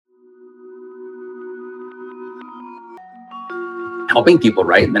helping people,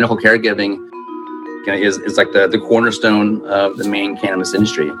 right? Medical caregiving is like the cornerstone of the main cannabis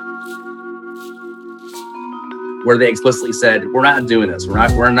industry, where they explicitly said, we're not doing this.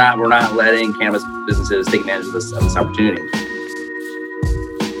 We're not letting cannabis businesses take advantage of this opportunity.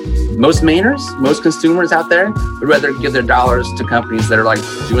 Most Mainers, most consumers out there would rather give their dollars to companies that are like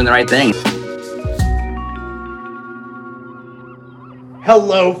doing the right thing.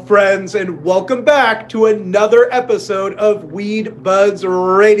 Hello, friends, and welcome back to another episode of Weed Buds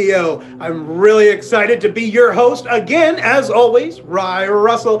Radio. I'm really excited to be your host again, as always, Rye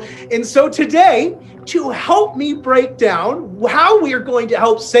Russell. And so today, to help me break down how we are going to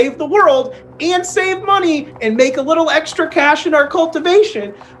help save the world and save money and make a little extra cash in our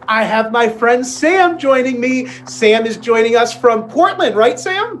cultivation, I have my friend Sam joining me. Sam is joining us from Portland, right,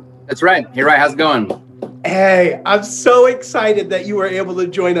 Sam? That's right. Hey, Rye, how's it going? Hey, I'm so excited that you were able to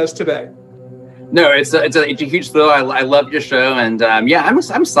join us today. No, it's a huge thrill. I love your show, and I'm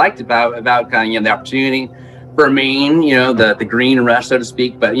psyched about kind of the opportunity for Maine, the green rush, so to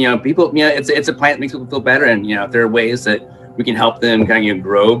speak. But people, it's a plant that makes people feel better, and if there are ways that we can help them kind of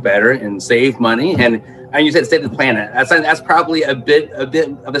grow better and save money, and you said save the planet. That's probably a bit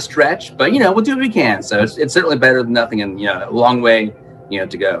of a stretch, but we'll do what we can. So it's certainly better than nothing, and a long way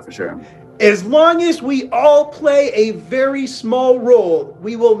to go for sure. As long as we all play a very small role,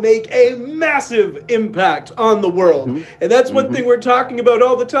 we will make a massive impact on the world. Mm-hmm. And that's one thing we're talking about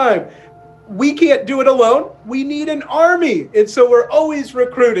all the time. We can't do it alone. We need an army. And so we're always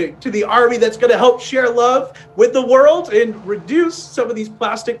recruiting to the army that's going to help share love with the world and reduce some of these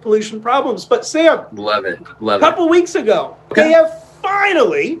plastic pollution problems. But Sam, love it. A couple weeks ago, they have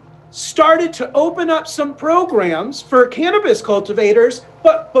finally started to open up some programs for cannabis cultivators,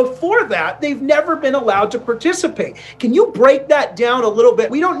 but before that, they've never been allowed to participate. Can you break that down a little bit?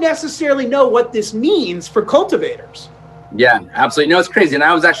 We don't necessarily know what this means for cultivators. Yeah, absolutely. No, it's crazy. And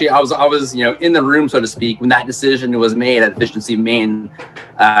I was in the room, so to speak, when that decision was made at Efficiency Maine,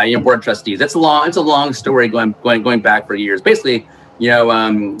 board of trustees. It's a long story going back for years. Basically,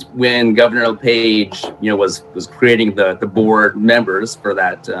 when Governor LePage, was creating the board members for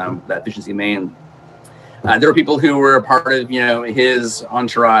that Efficiency Maine, there were people who were a part of, his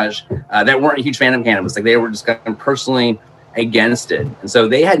entourage that weren't a huge fan of cannabis. Like they were just kind of personally against it. And so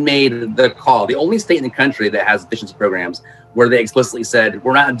they had made the call, the only state in the country that has efficiency programs where they explicitly said,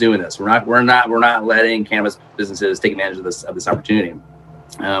 we're not doing this. We're not letting cannabis businesses take advantage of this opportunity,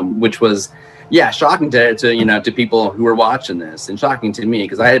 which was, shocking to people who were watching this, and shocking to me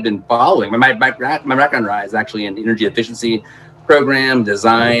because I had been following. My background is actually in energy efficiency program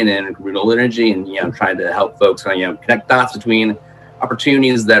design and renewable energy, and trying to help folks connect dots between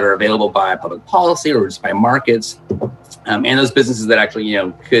opportunities that are available by public policy or just by markets, and those businesses that actually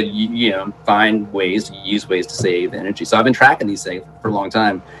could find ways to save energy. So I've been tracking these things for a long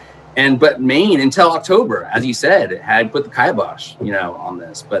time. But Maine, until October, as you said, had put the kibosh, on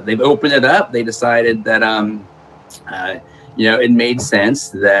this. But they've opened it up. They decided that, it made sense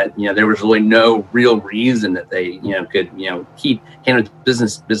that, there was really no real reason that they, could, keep cannabis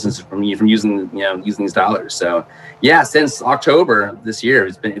businesses from using these dollars. So, since October this year,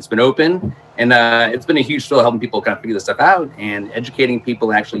 it's been open, and it's been a huge thrill helping people kind of figure this stuff out and educating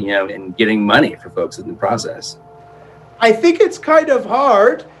people actually, and getting money for folks in the process. I think it's kind of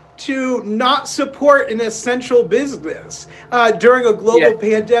hard to not support an essential business during a global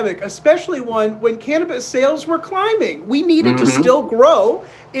pandemic, especially one when cannabis sales were climbing. We needed to still grow,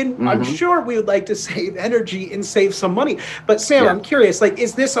 and I'm sure we would like to save energy and save some money. But Sam, I'm curious,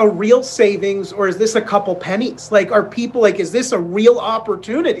 is this a real savings or is this a couple pennies? Are people is this a real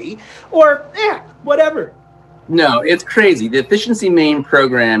opportunity or whatever? No, it's crazy. The Efficiency Maine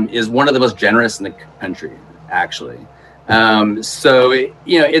program is one of the most generous in the country, actually. So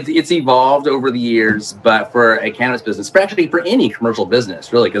it's evolved over the years, but for a cannabis business, especially for any commercial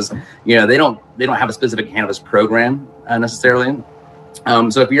business, really, because they don't have a specific cannabis program necessarily.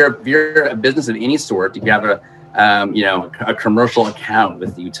 So if you're a business of any sort, if you have a commercial account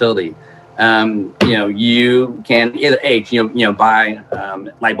with the utility, you can either buy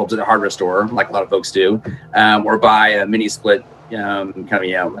light bulbs at a hardware store, like a lot of folks do, or buy a mini split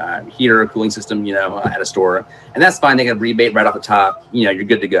heater or cooling system, at a store, and that's fine. They get a rebate right off the top. You're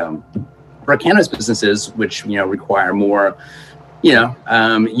good to go. For cannabis businesses, which require more,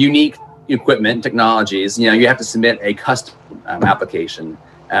 unique equipment technologies, you have to submit a custom application.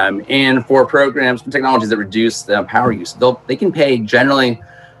 And for programs, for technologies that reduce the power use, they can pay generally,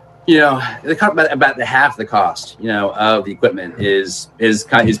 they cut about the half the cost, of the equipment is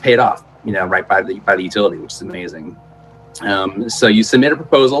paid off, right by the utility, which is amazing. So you submit a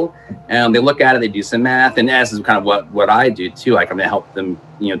proposal, and they look at it, they do some math, and this is kind of what I do too. Like I'm going to help them,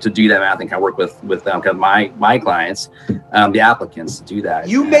 to do that math and kind of work with kind of my clients, the applicants to do that.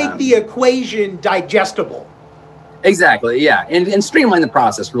 You make the equation digestible. Exactly, yeah, and streamline the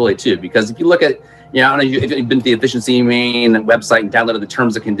process really too. Because if you look at, I don't know if you've been to the Efficiency Maine website and downloaded the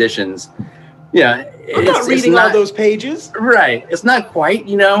terms and conditions. Yeah, I'm not reading all those pages. Right, it's not quite,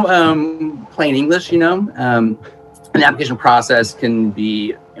 plain English. An application process can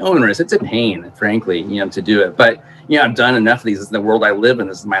be onerous. It's a pain, frankly, to do it. But, I've done enough of these. This is the world I live in.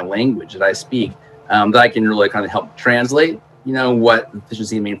 This is my language that I speak, that I can really kind of help translate, what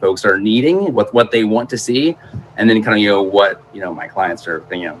Efficiency Maine folks are needing, what they want to see, and then kind of, what, my clients are,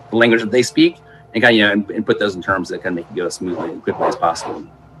 the language that they speak, and kind of, and put those in terms that can make it go as smoothly and quickly as possible.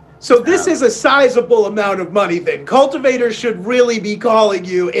 So this is a sizable amount of money then. Cultivators should really be calling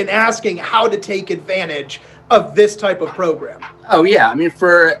you and asking how to take advantage of this type of program. Oh yeah, I mean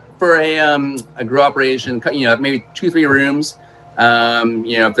for a grow operation, maybe 2-3 rooms.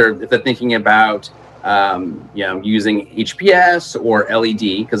 If they're thinking about using HPS or LED,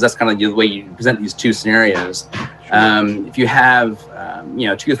 because that's kind of the way you present these two scenarios. If you have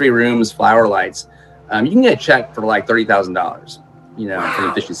 2-3 rooms, flower lights, you can get a check for like $30,000. From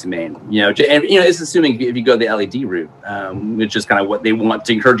Efficiency Maine, and it's assuming if you go the LED route, which is kind of what they want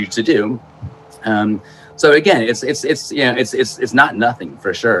to encourage you to do. So again, it's not nothing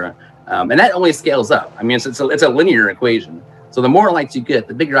for sure, and that only scales up. I mean, it's a linear equation. So the more lights you get,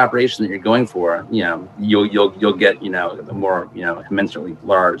 the bigger operation that you're going for, you'll get the more commensurately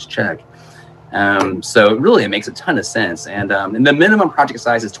large check. So really, it makes a ton of sense, and the minimum project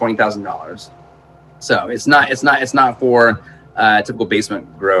size is $20,000. So it's not for a typical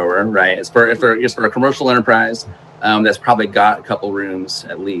basement grower, right? It's for a commercial enterprise that's probably got a couple rooms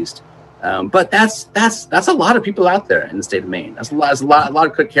at least. But that's a lot of people out there in the state of Maine. That's a lot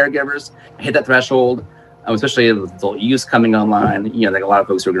of quick caregivers hit that threshold, especially with the use coming online. Like a lot of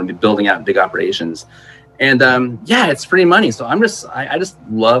folks who are going to be building out big operations, and it's free money. So I just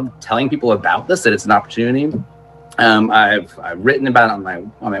love telling people about this, that it's an opportunity. I've written about it on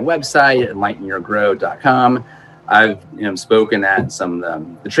my website at enlightenyourgrow.com. I've spoken at some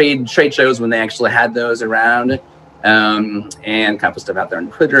of the trade shows when they actually had those around, and kind of put stuff out there on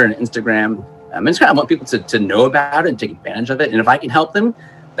Twitter and Instagram. I just kind of want people to know about it and take advantage of it. And if I can help them,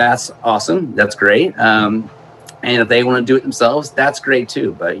 that's awesome. That's great. And if they want to do it themselves, that's great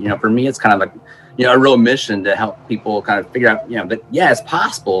too. But for me, it's kind of like a real mission to help people kind of figure out that it's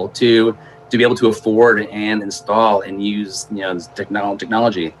possible to be able to afford and install and use this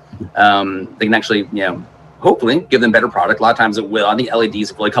technology. They can actually hopefully give them better product. A lot of times it will. I think LEDs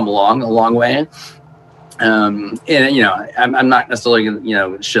have really come along a long way. And I'm not necessarily going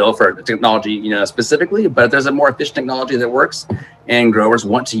to shill for technology, specifically, but if there's a more efficient technology that works and growers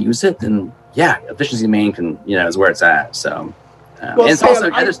want to use it, then Efficiency Maine can, is where it's at. So, and it's Sam, also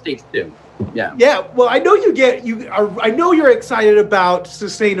in other states too. Yeah. Yeah. Well, I know I know you're excited about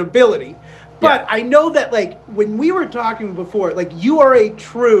sustainability. But I know that, like, when we were talking before, like, you are a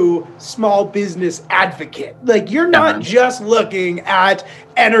true small business advocate. Like, you're not just looking at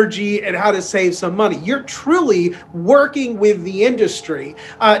energy and how to save some money. You're truly working with the industry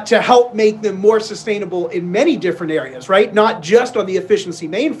to help make them more sustainable in many different areas, right? Not just on the Efficiency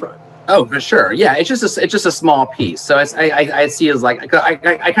Maine front. Oh, for sure. Yeah, it's just a small piece. So I see it as like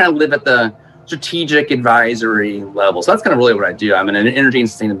I kind of live at the strategic advisory level. So that's kind of really what I do. I'm an energy and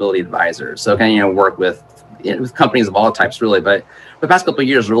sustainability advisor. So kind of work with companies of all types really, but the past couple of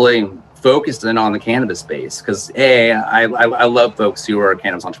years really focused in on the cannabis space because I love folks who are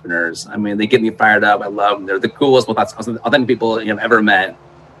cannabis entrepreneurs. I mean, they get me fired up. I love them. They're the coolest, most authentic people I've ever met.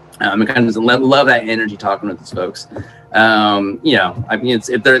 I kind of love that energy talking with these folks. I mean, it's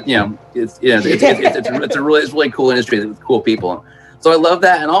a really cool industry with cool people. So I love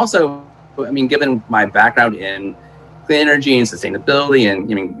that, and also, I mean, given my background in clean energy and sustainability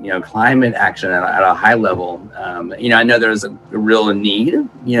and climate action at a high level, I know there's a real need,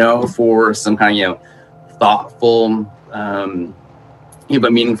 for some kind of thoughtful,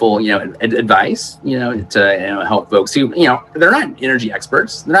 but meaningful, advice, to help folks who, they're not energy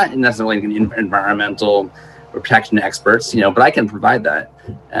experts, they're not necessarily environmental or protection experts, but I can provide that,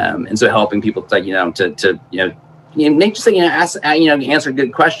 and so helping people to answer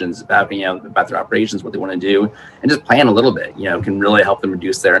good questions about their operations, what they want to do, and just plan a little bit. Can really help them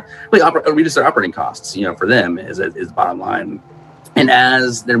reduce their operating costs. For them is the bottom line. And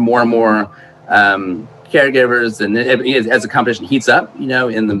as there are more and more caregivers, and as the competition heats up,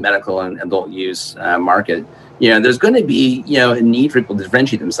 in the medical and adult use market, there's going to be, a need for people to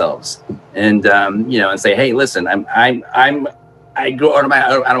differentiate themselves, and and say, hey, listen, I go out of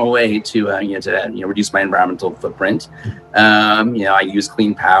my way to reduce my environmental footprint. I use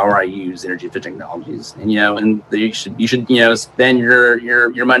clean power, I use energy efficient technologies, and and you should spend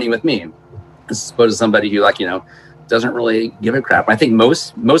your money with me, as opposed to somebody who doesn't really give a crap. I think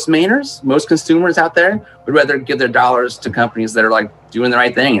most Mainers, most consumers out there would rather give their dollars to companies that are doing the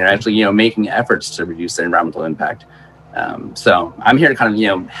right thing and actually making efforts to reduce their environmental impact. So I'm here to kind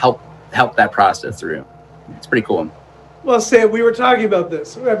of help that process through. It's pretty cool. Well, Sam, we were talking about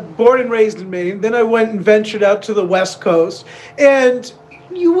this. I'm born and raised in Maine. Then I went and ventured out to the West Coast, and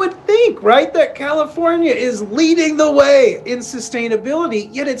you would think, right, that California is leading the way in sustainability,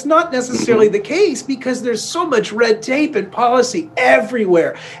 yet it's not necessarily the case because there's so much red tape and policy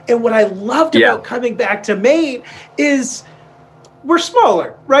everywhere. And what I loved about coming back to Maine is we're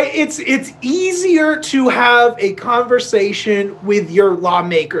smaller, right? It's easier to have a conversation with your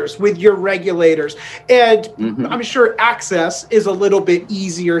lawmakers, with your regulators, and I'm sure access is a little bit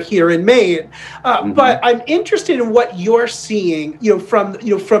easier here in Maine. But I'm interested in what you're seeing,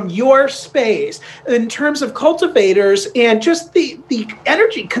 from your space in terms of cultivators and just the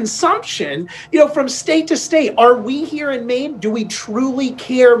energy consumption, from state to state. Are we here in Maine? Do we truly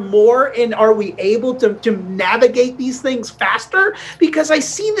care more, and are we able to navigate these things faster? Because I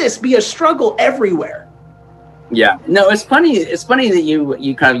see this be a struggle everywhere. Yeah, no, it's funny. It's funny that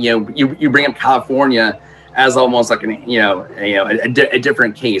you kind of you bring up California as almost like a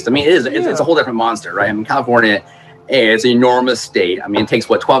different case. I mean, it's a whole different monster, right? I mean, California is an enormous state. I mean, it takes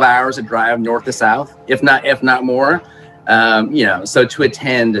 12 hours to drive north to south, if not more. So to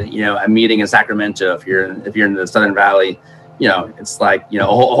attend a meeting in Sacramento, if you're in the Southern Valley, it's like a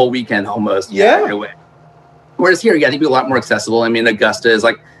whole weekend almost. Right away. Whereas here, I think it'd be a lot more accessible. I mean, Augusta is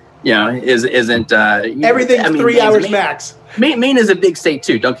isn't everything's 3 hours max. Maine is a big state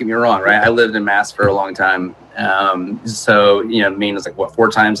too. Don't get me wrong, right? I lived in Mass for a long time, so Maine is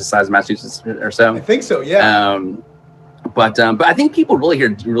 4 times the size of Massachusetts or so. I think so, yeah. But I think people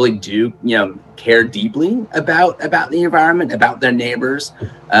really do care deeply about the environment, about their neighbors,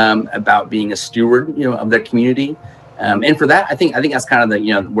 about being a steward of their community, and for that, I think that's kind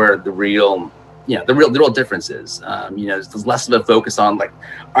of where the real difference is. There's less of a focus on all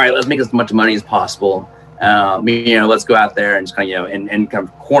right, let's make as much money as possible. Let's go out there and just kind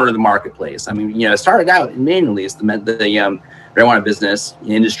of corner the marketplace. I mean, it started out in Maine, at least, the marijuana business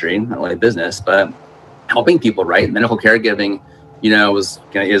industry, not only business, but helping people, right? Medical caregiving, is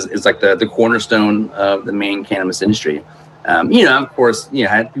like the cornerstone of the Maine cannabis industry. Of course,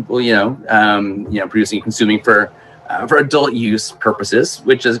 had people, producing and consuming for adult use purposes,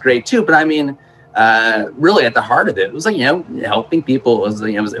 which is great too. But I mean, really at the heart of it was helping people.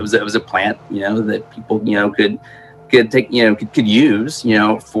 It was a plant that people could take could use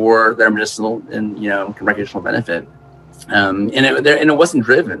for their medicinal and recreational benefit, and it wasn't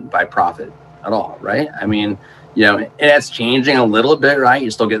driven by profit at all, right? I mean, and it's changing a little bit, right? You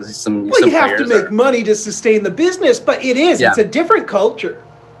still get some. Well, you have to make money to sustain the business, but it's a different culture.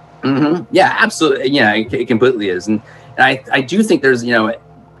 Yeah, absolutely. Yeah, it completely is, and I do think there's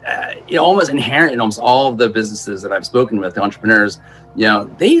almost inherent in almost all of the businesses that I've spoken with, the entrepreneurs,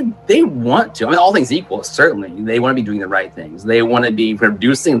 they want to. I mean, all things equal, certainly they want to be doing the right things. They want to be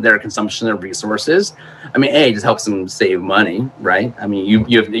reducing their consumption of resources. I mean, it just helps them save money, right? I mean,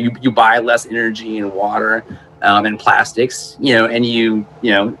 you buy less energy and water and plastics, and you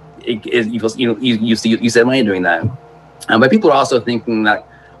save money doing that. But people are also thinking that,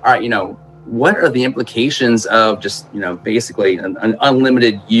 all right, what are the implications of just, basically an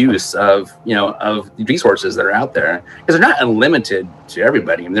unlimited use of the resources that are out there? Because they're not unlimited to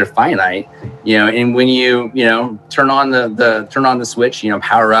everybody. I mean, they're finite, and when you, turn on the switch,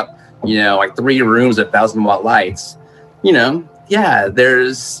 power up, 3 rooms of 1,000-watt lights,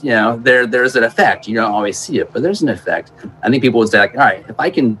 there's an effect. You don't always see it, but there's an effect. I think people would say, all right, if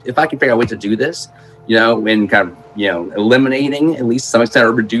I can figure out a way to do this, when kind of, eliminating at least to some extent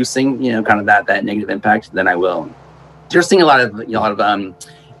or reducing, kind of that negative impact, then I will. You're seeing a lot of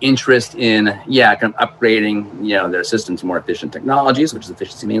interest in, kind of upgrading, their system to more efficient technologies, which is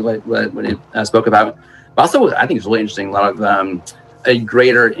efficiency mainly what it spoke about. But also, I think it's really interesting, a lot of a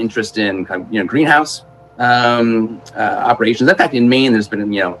greater interest in kind of, greenhouse operations. In fact, in Maine, there's been,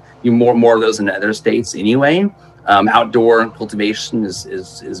 more of those in other states anyway. Outdoor cultivation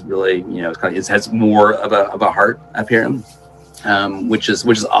is really, it has more of a heart up here, which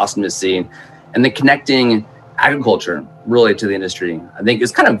is awesome to see. And then connecting agriculture really to the industry. I think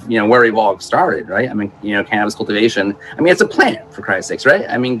it's kind of, where we've all started, right? I mean, cannabis cultivation. I mean, it's a plant, for Christ's sakes, right?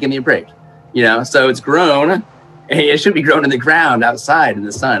 I mean, give me a break. So it's grown. It should be grown in the ground outside in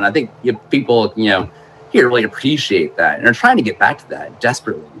the sun. I think people, here really appreciate that, and are trying to get back to that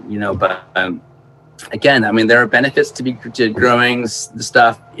desperately. But again, I mean, there are benefits to growing the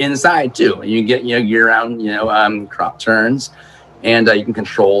stuff inside too. You get year-round crop turns, and you can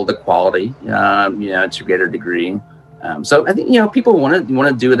control the quality to a greater degree. So I think people want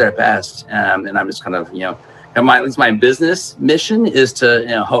to do their best, and I'm just kind of my business mission is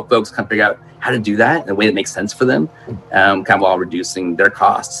to help folks kind of figure out how to do that in a way that makes sense for them, kind of while reducing their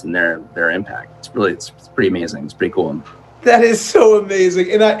costs and their impact. It's pretty amazing. It's pretty cool. That is so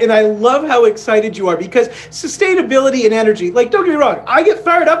amazing. And I love how excited you are, because sustainability and energy, like, don't get me wrong, I get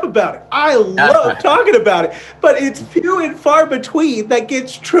fired up about it. I love talking about it, but it's few and far between that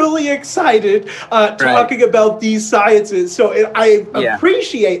gets truly excited talking about these sciences. So I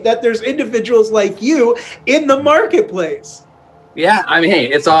appreciate that there's individuals like you in the marketplace. Yeah, I mean, hey,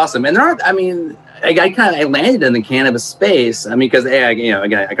 it's awesome. And I landed in the cannabis space. I mean, because I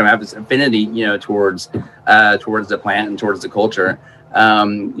kind of have this affinity, towards the plant and towards the culture.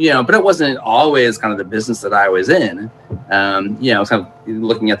 But it wasn't always kind of the business that I was in. Kind of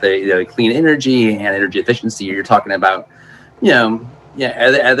looking at the clean energy and energy efficiency. You're talking about,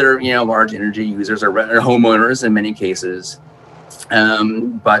 other large energy users or homeowners in many cases.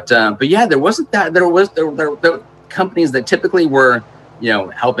 But there wasn't that. There were companies that typically were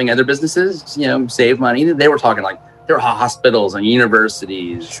helping other businesses save money. They were talking like there were hospitals and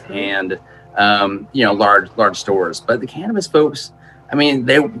universities and large stores. But the cannabis folks, I mean,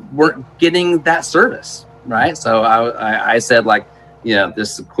 they weren't getting that service, right? So I said, like,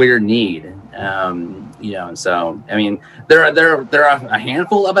 this is a clear need. And so I mean, there are a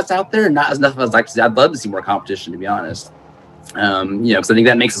handful of us out there, not as enough as I'd love to see more competition, to be honest. Because I think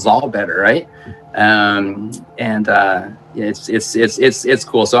that makes us all better, right? It's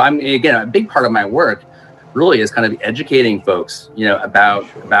cool. So again, a big part of my work really is kind of educating folks,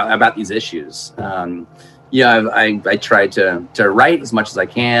 about these issues. I try to write as much as I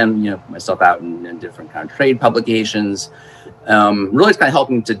can, put myself out in different kind of trade publications. Really, it's kind of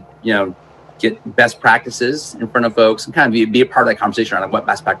helping to get best practices in front of folks and kind of be a part of that conversation around what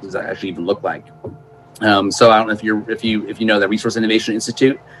best practices actually even look like. So I don't know if you know the Resource Innovation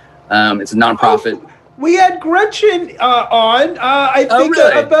Institute. It's a nonprofit. We had Gretchen on, I think,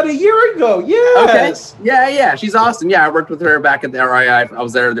 really? About a year ago. Yes. Okay. Yeah. She's awesome. Yeah, I worked with her back at the RII. I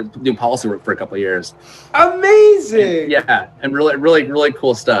was there doing policy work for a couple of years. Amazing. And really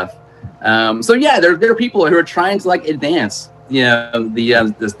cool stuff. So yeah, there are people who are trying to advance,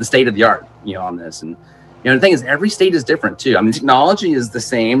 the state of the art, on this. And the thing is, every state is different too. I mean, technology is the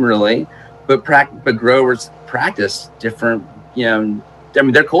same, really, but growers practice different. I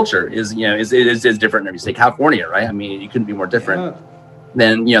mean, their culture is different in every state. California, right? I mean, you couldn't be more different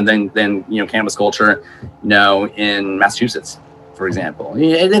than cannabis culture, in Massachusetts, for example.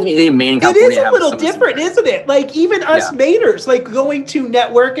 Maine, it is a little different, isn't it? Like, even us Mainers, like going to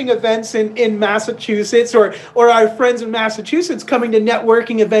networking events in Massachusetts, or our friends in Massachusetts coming to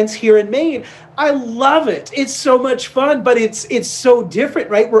networking events here in Maine. I love it. It's so much fun, but it's so different,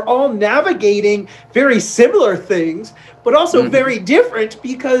 right? We're all navigating very similar things, but also very different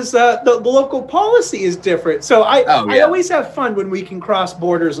because the local policy is different. So I always have fun when we can cross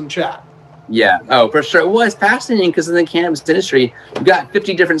borders and chat. Yeah. Oh, for sure. Well, it's fascinating because in the cannabis industry, you've got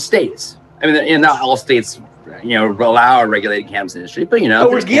 50 different states. I mean, not all states, allow a regulated cannabis industry, but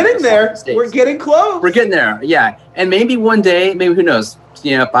we're getting there. We're getting close. We're getting there. Yeah. And maybe one day, who knows,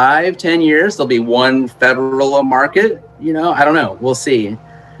 5-10 years, there'll be one federal market. I don't know. We'll see.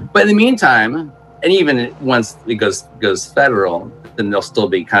 But in the meantime, and even once it goes federal, then there'll still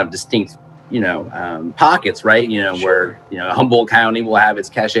be kind of distinct, pockets, right? Where Humboldt County will have its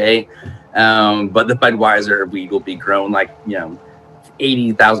cachet. But the Budweiser weed will be grown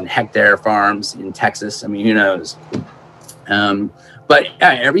 80,000 hectare farms in Texas. I mean, who knows? But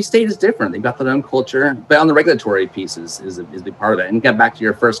every state is different. They've got their own culture. But on the regulatory piece is a big part of it. And get back to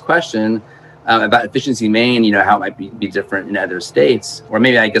your first question about Efficiency Maine, how it might be different in other states. Or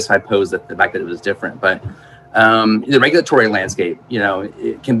maybe I guess I posed the fact that it was different. But the regulatory landscape,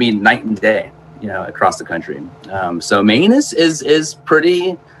 it can be night and day, across the country. So Maine is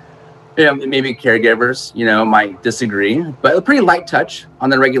pretty... maybe caregivers, might disagree, but a pretty light touch on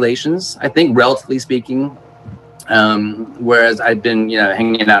the regulations, I think, relatively speaking. Whereas I've been,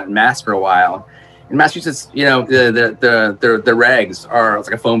 hanging out in Mass for a while. In Massachusetts, the regs are, it's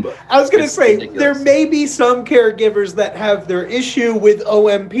like a phone book. I was going to say, ridiculous. There may be some caregivers that have their issue with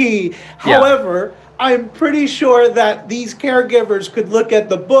OMP. However, I'm pretty sure that these caregivers could look at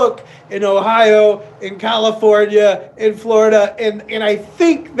the book in Ohio, in California, in Florida, and I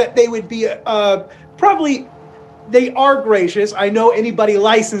think that they would be probably, they are gracious. I know anybody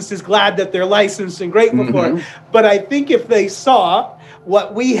licensed is glad that they're licensed and grateful for it. But I think if they saw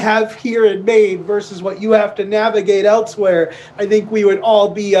what we have here in Maine versus what you have to navigate elsewhere, I think we would all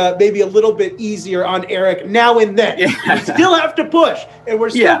be maybe a little bit easier on Eric now and then. Yeah. We still have to push, and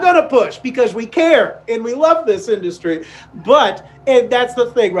we're still going to push because we care and we love this industry. But, and that's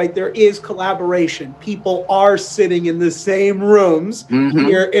the thing, right? There is collaboration. People are sitting in the same rooms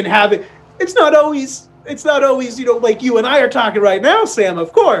here and having, it's not always, you know, like you and I are talking right now, Sam,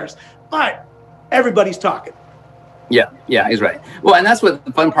 of course, but everybody's talking. Yeah, he's right. Well, and that's what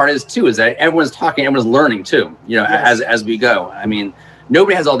the fun part is too, is that everyone's talking, everyone's learning too, you know, as we go. I mean,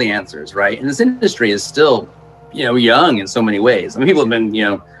 nobody has all the answers, right? And this industry is still, you know, young in so many ways. I mean, people have been, you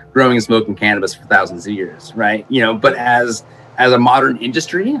know, growing and smoking cannabis for thousands of years, right? You know, but as a modern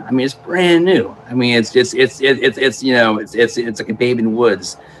industry, I mean, it's brand new. I mean, it's you know, it's like a babe in the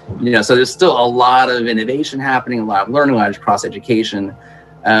woods, you know. So there's still a lot of innovation happening, a lot of learning, a lot of cross education.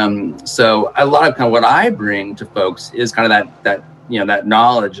 So a lot of kind of what I bring to folks is kind of that you know, that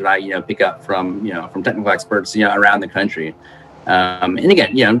knowledge that I, you know, pick up from, you know, from technical experts, you know, around the country. And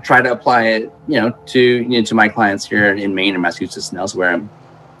again, you know, try to apply it, you know, to my clients here in Maine and Massachusetts and elsewhere.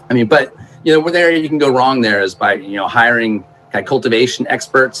 I mean, but, you know, where there you can go wrong there is by, you know, hiring kind of cultivation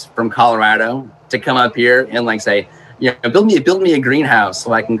experts from Colorado to come up here and like say, you know, build me a greenhouse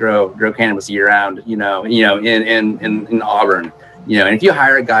so I can grow cannabis year round, you know, in Auburn. You know, and if you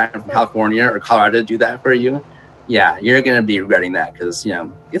hire a guy from California or Colorado to do that for you, yeah, you're going to be regretting that because, you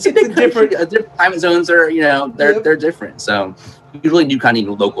know, it's a big different climate zones are, you know, they're different. So you really do kind of need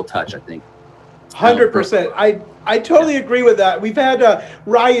a local touch, I think. 100%. I totally agree with that. We've had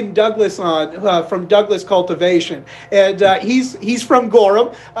Ryan Douglas on from Douglas Cultivation, and he's from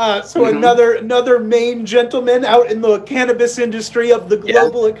Gorham, so another Maine gentleman out in the cannabis industry of the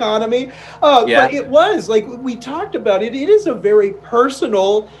global economy. But it was like we talked about it. It is a very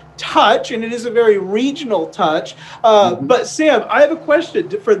personal touch, and it is a very regional touch. But Sam, I have a question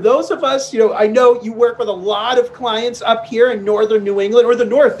for those of us. You know, I know you work with a lot of clients up here in northern New England or the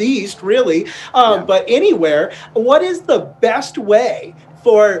Northeast, really, but anywhere. What is the best way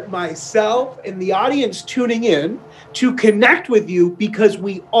for myself and the audience tuning in to connect with you, because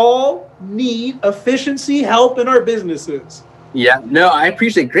we all need efficiency help in our businesses? Yeah, no, I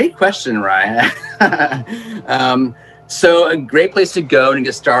appreciate it. Great question, Ryan. So a great place to go and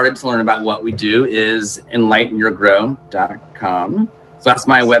get started to learn about what we do is enlightenyourgrow.com. So that's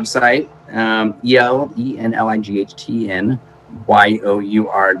my website,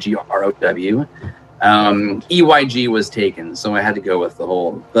 ELENLIGHTNYOURGROW. EYG was taken, so I had to go with the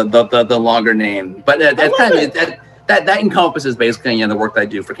whole the longer name. But that encompasses basically, you know, the work that I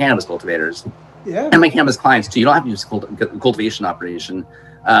do for cannabis cultivators, and my cannabis clients too. You don't have to use cultivation operation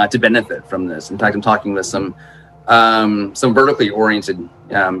to benefit from this. In fact, I'm talking with some vertically oriented you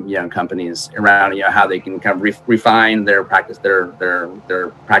know, companies around, you know, how they can kind of refine their practice, their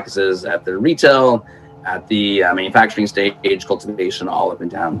practices at their retail, at the manufacturing stage, cultivation, all up and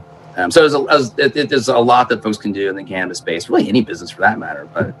down. So there's a lot that folks can do in the cannabis space, really any business for that matter.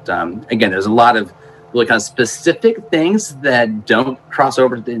 But again, there's a lot of really kind of specific things that don't cross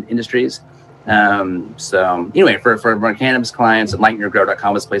over to the industries. So anyway, for my cannabis clients,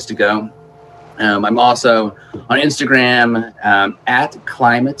 enlightenyourgrow.com is the place to go. I'm also on Instagram at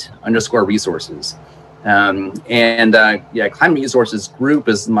climate_resources. Climate Resources Group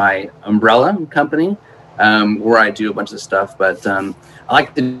is my umbrella company where I do a bunch of stuff. But I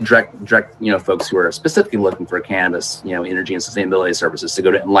like to direct you know, folks who are specifically looking for cannabis, you know, energy and sustainability services to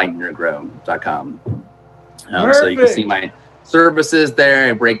go to enlightenyourgrow.com. So you can see my services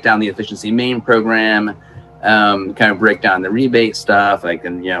there. I break down the Efficiency Maine program. Kind of break down the rebate stuff. I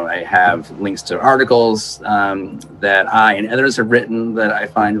have links to articles that I and others have written that I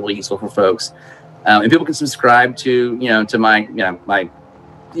find really useful for folks. And people can subscribe to, you know, to my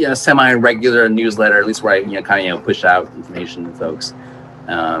semi-regular newsletter, at least where I push out information to folks.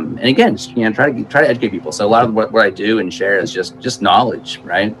 And again, just, you know, try to educate people. So a lot of what I do and share is just knowledge,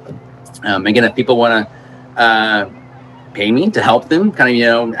 right? Again, if people want to pay me to help them kind of, you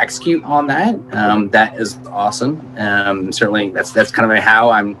know, execute on that, that is awesome. Certainly that's kind of how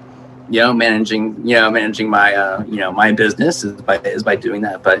I'm, you know, managing my my business is by doing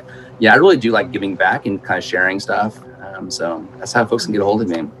that. But yeah, I really do like giving back and kind of sharing stuff. So that's how folks can get a hold of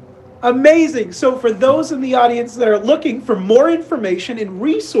me. Amazing. So for those in the audience that are looking for more information and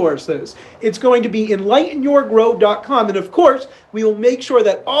resources, it's going to be enlightenyourgrow.com. And of course, we will make sure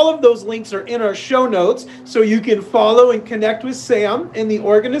that all of those links are in our show notes so you can follow and connect with Sam and the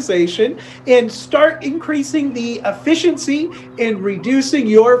organization and start increasing the efficiency and reducing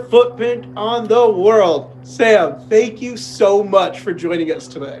your footprint on the world. Sam, thank you so much for joining us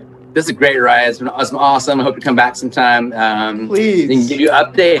today. This is great, Ryan. It's been awesome. I hope to come back sometime. Please. And give you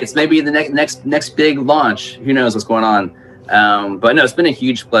updates. Maybe the next big launch. Who knows what's going on? But no, it's been a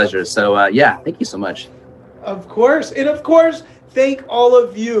huge pleasure. So yeah, thank you so much. Of course. And of course, thank all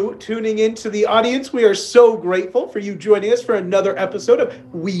of you tuning into the audience. We are so grateful for you joining us for another episode of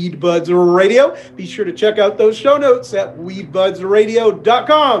Weed Buds Radio. Be sure to check out those show notes at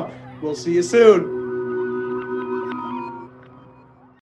weedbudsradio.com. We'll see you soon.